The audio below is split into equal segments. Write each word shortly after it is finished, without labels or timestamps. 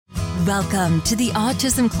Welcome to the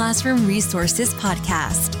Autism Classroom Resources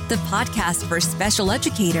Podcast, the podcast for special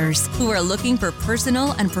educators who are looking for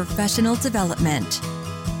personal and professional development.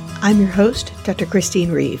 I'm your host, Dr.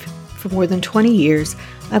 Christine Reeve. For more than 20 years,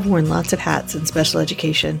 I've worn lots of hats in special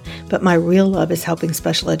education, but my real love is helping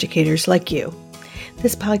special educators like you.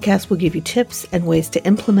 This podcast will give you tips and ways to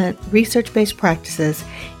implement research-based practices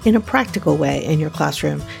in a practical way in your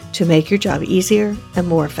classroom to make your job easier and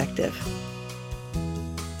more effective.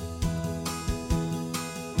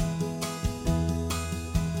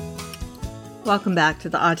 Welcome back to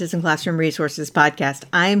the Autism Classroom Resources Podcast.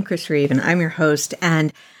 I am Chris Reeve, and I'm your host,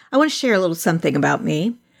 and I want to share a little something about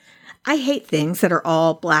me. I hate things that are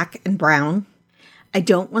all black and brown. I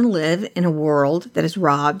don't want to live in a world that is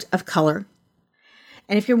robbed of color.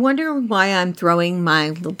 And if you're wondering why I'm throwing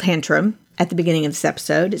my little tantrum at the beginning of this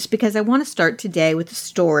episode, it's because I want to start today with a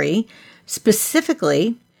story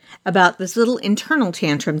specifically about this little internal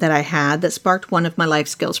tantrum that I had that sparked one of my life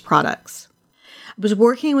skills products. I was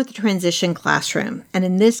working with a transition classroom, and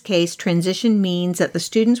in this case, transition means that the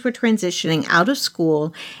students were transitioning out of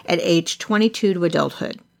school at age 22 to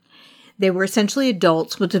adulthood. They were essentially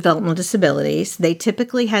adults with developmental disabilities. They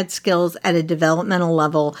typically had skills at a developmental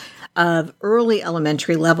level of early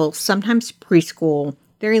elementary level, sometimes preschool,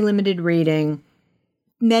 very limited reading,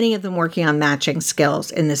 many of them working on matching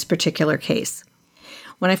skills in this particular case.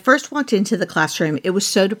 When I first walked into the classroom, it was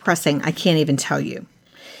so depressing, I can't even tell you.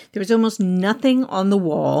 There was almost nothing on the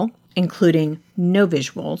wall, including no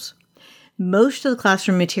visuals. Most of the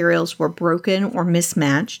classroom materials were broken or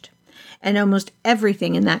mismatched, and almost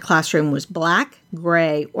everything in that classroom was black,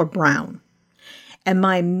 gray, or brown. And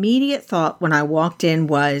my immediate thought when I walked in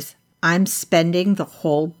was, I'm spending the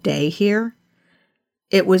whole day here.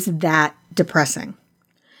 It was that depressing.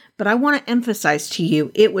 But I want to emphasize to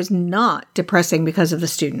you, it was not depressing because of the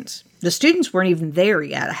students. The students weren't even there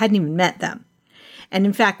yet. I hadn't even met them. And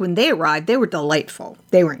in fact, when they arrived, they were delightful.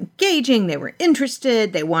 They were engaging, they were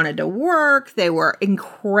interested, they wanted to work, they were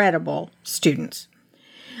incredible students.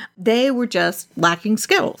 They were just lacking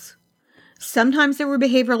skills. Sometimes there were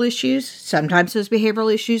behavioral issues, sometimes those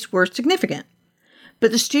behavioral issues were significant.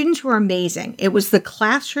 But the students were amazing. It was the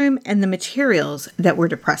classroom and the materials that were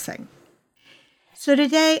depressing. So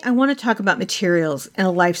today, I want to talk about materials in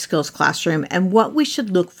a life skills classroom and what we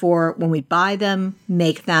should look for when we buy them,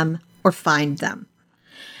 make them, or find them.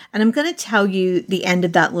 And I'm going to tell you the end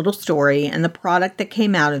of that little story and the product that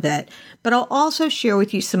came out of it, but I'll also share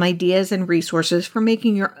with you some ideas and resources for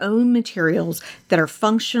making your own materials that are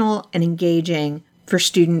functional and engaging for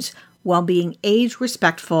students while being age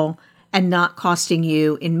respectful and not costing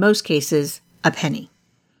you, in most cases, a penny.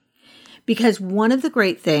 Because one of the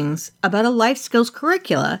great things about a life skills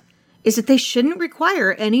curricula is that they shouldn't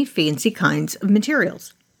require any fancy kinds of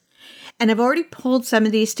materials. And I've already pulled some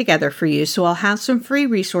of these together for you, so I'll have some free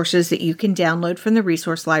resources that you can download from the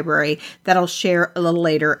resource library that I'll share a little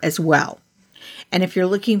later as well. And if you're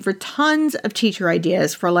looking for tons of teacher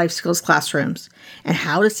ideas for life skills classrooms and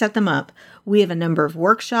how to set them up, we have a number of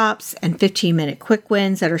workshops and 15-minute quick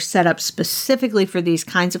wins that are set up specifically for these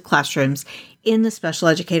kinds of classrooms in the Special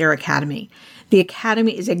Educator Academy. The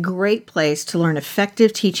Academy is a great place to learn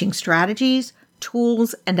effective teaching strategies,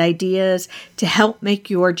 tools, and ideas to help make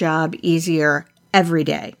your job easier every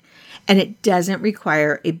day. And it doesn't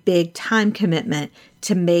require a big time commitment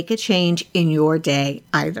to make a change in your day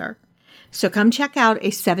either. So come check out a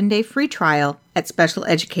 7-day free trial at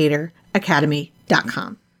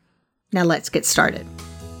specialeducatoracademy.com. Now let's get started.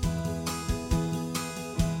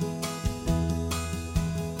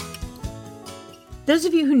 Those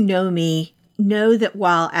of you who know me know that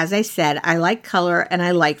while, as I said, I like color and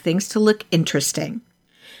I like things to look interesting,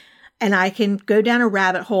 and I can go down a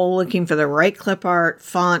rabbit hole looking for the right clip art,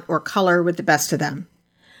 font, or color with the best of them,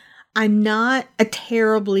 I'm not a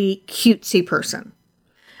terribly cutesy person.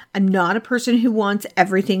 I'm not a person who wants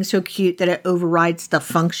everything so cute that it overrides the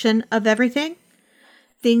function of everything.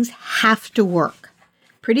 Things have to work.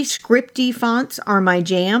 Pretty scripty fonts are my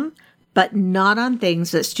jam, but not on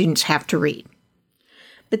things that students have to read.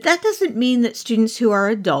 But that doesn't mean that students who are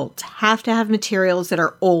adults have to have materials that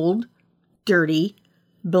are old, dirty,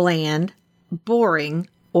 bland, boring,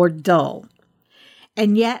 or dull.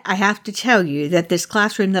 And yet I have to tell you that this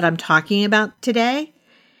classroom that I'm talking about today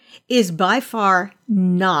is by far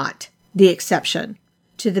not the exception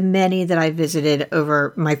to the many that I visited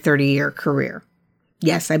over my 30-year career.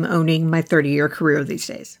 Yes, I'm owning my 30-year career these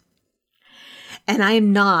days. And I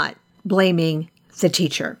am not blaming the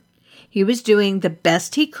teacher. He was doing the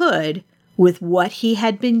best he could with what he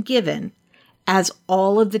had been given, as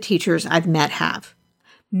all of the teachers I've met have.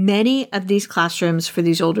 Many of these classrooms for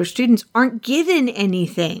these older students aren't given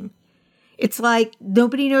anything. It's like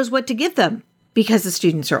nobody knows what to give them because the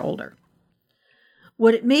students are older.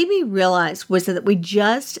 What it made me realize was that we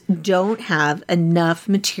just don't have enough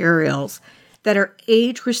materials that are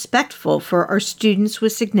age respectful for our students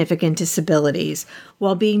with significant disabilities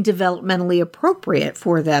while being developmentally appropriate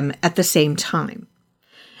for them at the same time.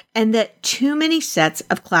 And that too many sets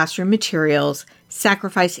of classroom materials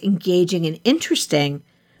sacrifice engaging and interesting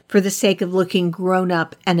for the sake of looking grown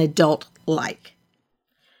up and adult-like.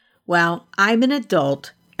 Well, I'm an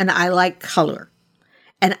adult and I like color.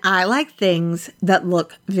 And I like things that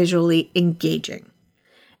look visually engaging.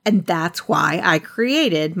 And that's why I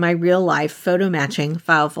created my real-life photo matching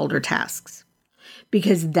file folder tasks.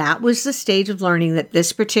 Because that was the stage of learning that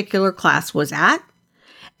this particular class was at,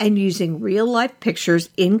 and using real-life pictures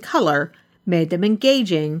in color made them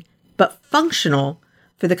engaging but functional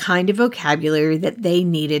for the kind of vocabulary that they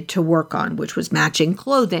needed to work on, which was matching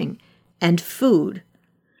clothing and food.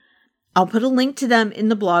 I'll put a link to them in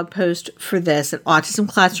the blog post for this at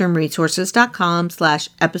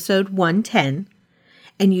autismclassroomresources.com/episode 110,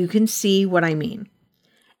 and you can see what I mean.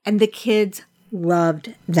 And the kids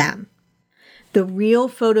loved them. The real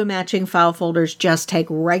photo matching file folders just take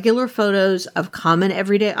regular photos of common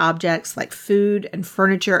everyday objects like food and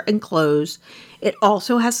furniture and clothes. It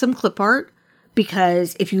also has some clip art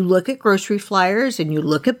because if you look at grocery flyers and you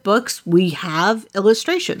look at books, we have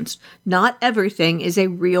illustrations. Not everything is a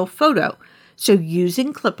real photo. So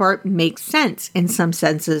using clip art makes sense in some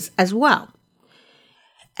senses as well.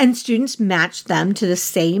 And students match them to the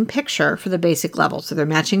same picture for the basic level. So they're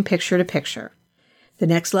matching picture to picture. The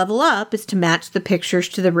next level up is to match the pictures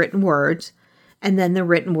to the written words, and then the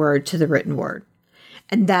written word to the written word.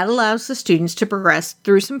 And that allows the students to progress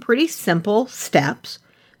through some pretty simple steps,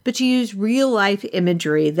 but to use real-life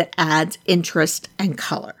imagery that adds interest and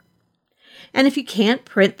color. And if you can't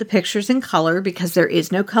print the pictures in color because there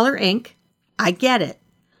is no color ink, I get it.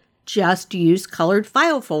 Just use colored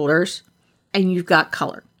file folders, and you've got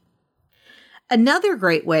color. Another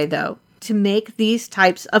great way, though, to make these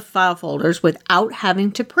types of file folders without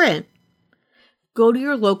having to print, go to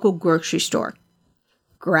your local grocery store.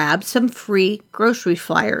 Grab some free grocery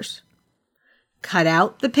flyers. Cut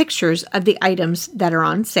out the pictures of the items that are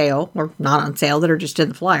on sale, or not on sale, that are just in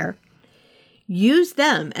the flyer. Use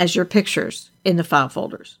them as your pictures in the file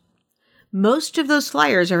folders. Most of those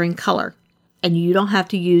flyers are in color, and you don't have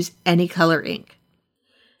to use any color ink.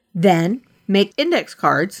 Then make index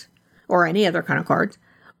cards, or any other kind of cards,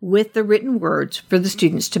 with the written words for the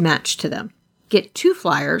students to match to them. Get 2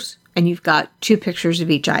 flyers, and you've got 2 pictures of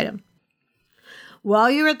each item. While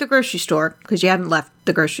you're at the grocery store, because you haven't left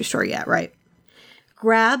the grocery store yet, right?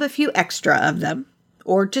 Grab a few extra of them,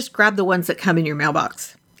 or just grab the ones that come in your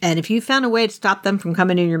mailbox. And if you found a way to stop them from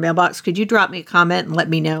coming in your mailbox, could you drop me a comment and let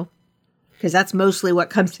me know? Because that's mostly what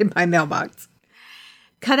comes in my mailbox.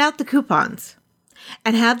 Cut out the coupons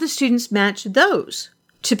and have the students match those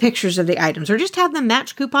to pictures of the items, or just have them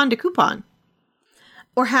match coupon to coupon,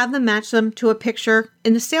 or have them match them to a picture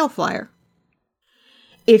in the sale flyer.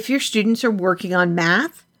 If your students are working on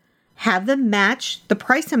math, have them match the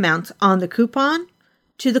price amounts on the coupon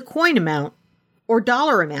to the coin amount or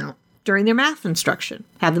dollar amount during their math instruction.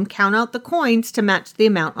 Have them count out the coins to match the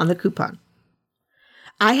amount on the coupon.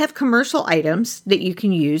 I have commercial items that you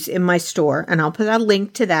can use in my store, and I'll put a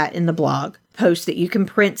link to that in the blog post that you can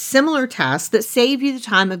print similar tasks that save you the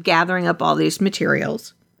time of gathering up all these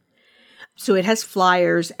materials. So it has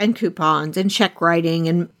flyers and coupons and check writing,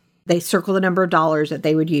 and they circle the number of dollars that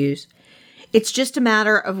they would use. It's just a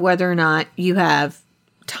matter of whether or not you have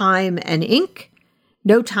time and ink,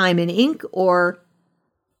 no time and ink, or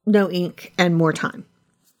no ink and more time.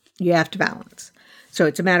 You have to balance. So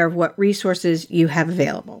it's a matter of what resources you have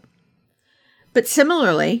available. But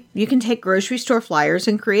similarly, you can take grocery store flyers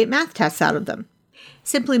and create math tests out of them.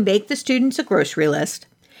 Simply make the students a grocery list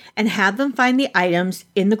and have them find the items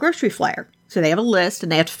in the grocery flyer. So they have a list and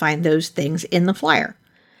they have to find those things in the flyer.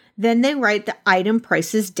 Then they write the item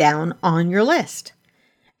prices down on your list.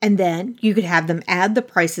 And then you could have them add the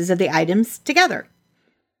prices of the items together.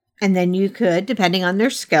 And then you could, depending on their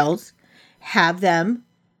skills, have them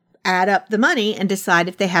add up the money and decide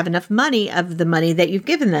if they have enough money of the money that you've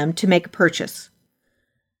given them to make a purchase.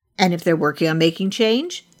 And if they're working on making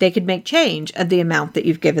change, they could make change of the amount that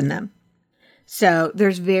you've given them. So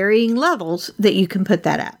there's varying levels that you can put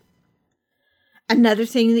that at. Another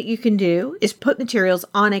thing that you can do is put materials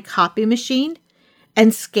on a copy machine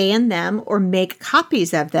and scan them or make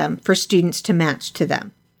copies of them for students to match to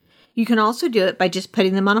them. You can also do it by just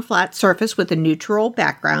putting them on a flat surface with a neutral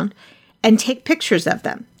background and take pictures of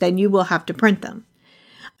them. Then you will have to print them.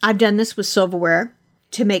 I've done this with silverware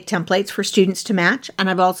to make templates for students to match, and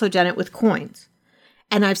I've also done it with coins.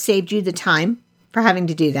 And I've saved you the time for having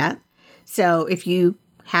to do that. So if you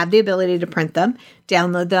have the ability to print them,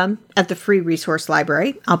 download them at the free resource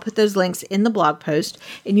library. I'll put those links in the blog post,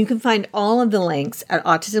 and you can find all of the links at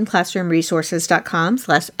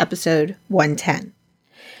autismclassroomresources.com/episode 110.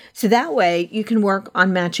 So that way you can work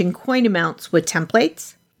on matching coin amounts with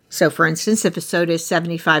templates. So for instance, if a soda is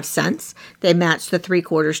 75 cents, they match the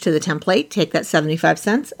 3/4 to the template, take that 75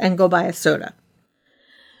 cents and go buy a soda.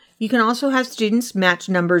 You can also have students match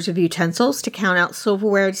numbers of utensils to count out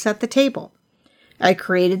silverware to set the table. I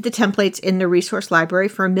created the templates in the resource library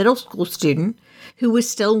for a middle school student who was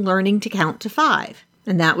still learning to count to 5.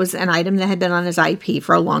 And that was an item that had been on his IEP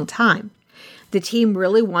for a long time. The team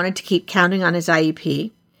really wanted to keep counting on his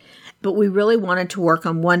IEP, but we really wanted to work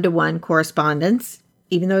on one-to-one correspondence,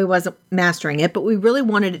 even though he wasn't mastering it, but we really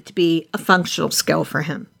wanted it to be a functional skill for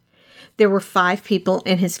him. There were 5 people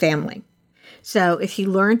in his family. So if he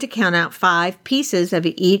learned to count out 5 pieces of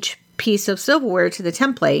each piece of silverware to the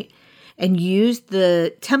template and used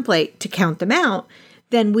the template to count them out,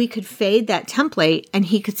 then we could fade that template and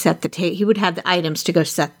he could set the table. He would have the items to go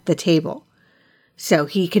set the table. So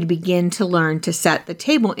he could begin to learn to set the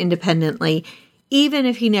table independently, even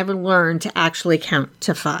if he never learned to actually count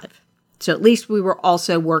to 5. So at least we were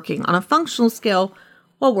also working on a functional skill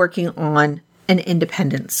while working on an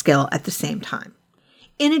independent skill at the same time.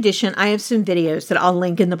 In addition, I have some videos that I'll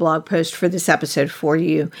link in the blog post for this episode for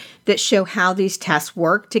you that show how these tasks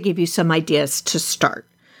work to give you some ideas to start.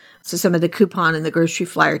 So some of the coupon and the grocery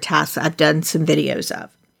flyer tasks I've done some videos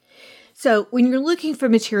of. So when you're looking for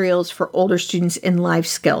materials for older students in life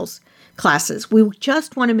skills classes, we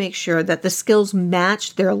just want to make sure that the skills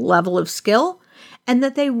match their level of skill and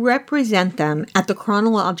that they represent them at the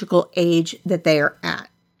chronological age that they are at.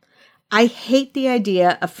 I hate the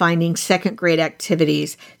idea of finding second grade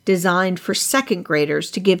activities designed for second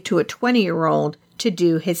graders to give to a 20-year-old to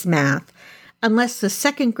do his math, unless the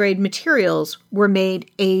second grade materials were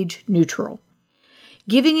made age neutral.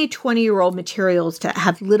 Giving a 20-year-old materials to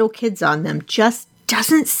have little kids on them just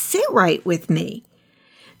doesn't sit right with me.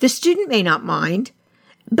 The student may not mind,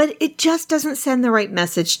 but it just doesn't send the right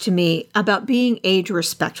message to me about being age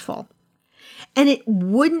respectful. And it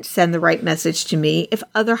wouldn't send the right message to me if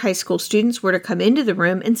other high school students were to come into the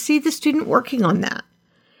room and see the student working on that.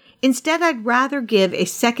 Instead, I'd rather give a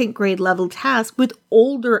second grade level task with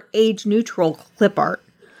older age neutral clip art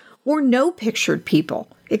or no pictured people.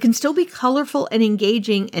 It can still be colorful and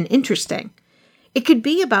engaging and interesting. It could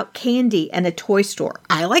be about candy and a toy store.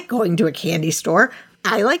 I like going to a candy store.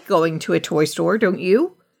 I like going to a toy store, don't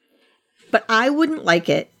you? But I wouldn't like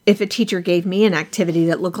it if a teacher gave me an activity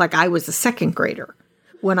that looked like I was a second grader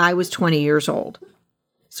when I was 20 years old.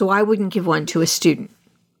 So I wouldn't give one to a student.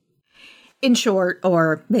 In short,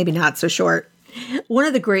 or maybe not so short, one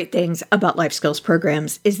of the great things about life skills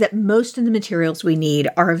programs is that most of the materials we need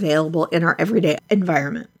are available in our everyday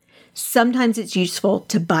environment. Sometimes it's useful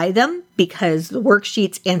to buy them because the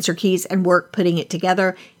worksheets, answer keys, and work putting it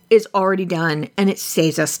together is already done and it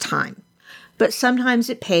saves us time. But sometimes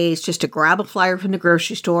it pays just to grab a flyer from the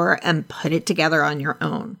grocery store and put it together on your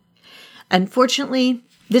own. Unfortunately,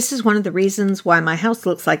 this is one of the reasons why my house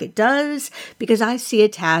looks like it does, because I see a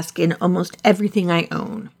task in almost everything I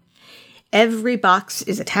own. Every box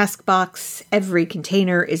is a task box, every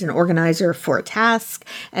container is an organizer for a task,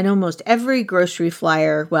 and almost every grocery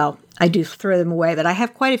flyer, well, I do throw them away, but I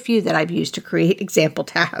have quite a few that I've used to create example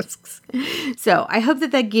tasks. So I hope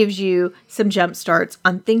that gives you some jump starts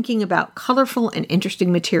on thinking about colorful and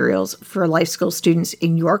interesting materials for life skills students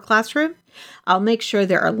in your classroom. I'll make sure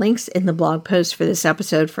there are links in the blog post for this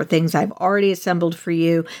episode for things I've already assembled for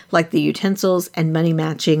you, like the utensils and money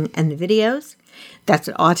matching and the videos. That's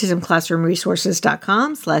at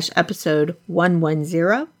autismclassroomresources.com/episode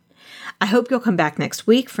 110. I hope you'll come back next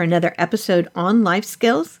week for another episode on life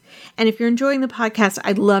skills. And if you're enjoying the podcast,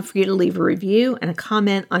 I'd love for you to leave a review and a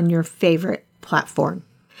comment on your favorite platform.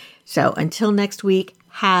 So until next week,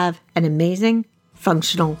 have an amazing,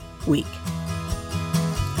 functional week.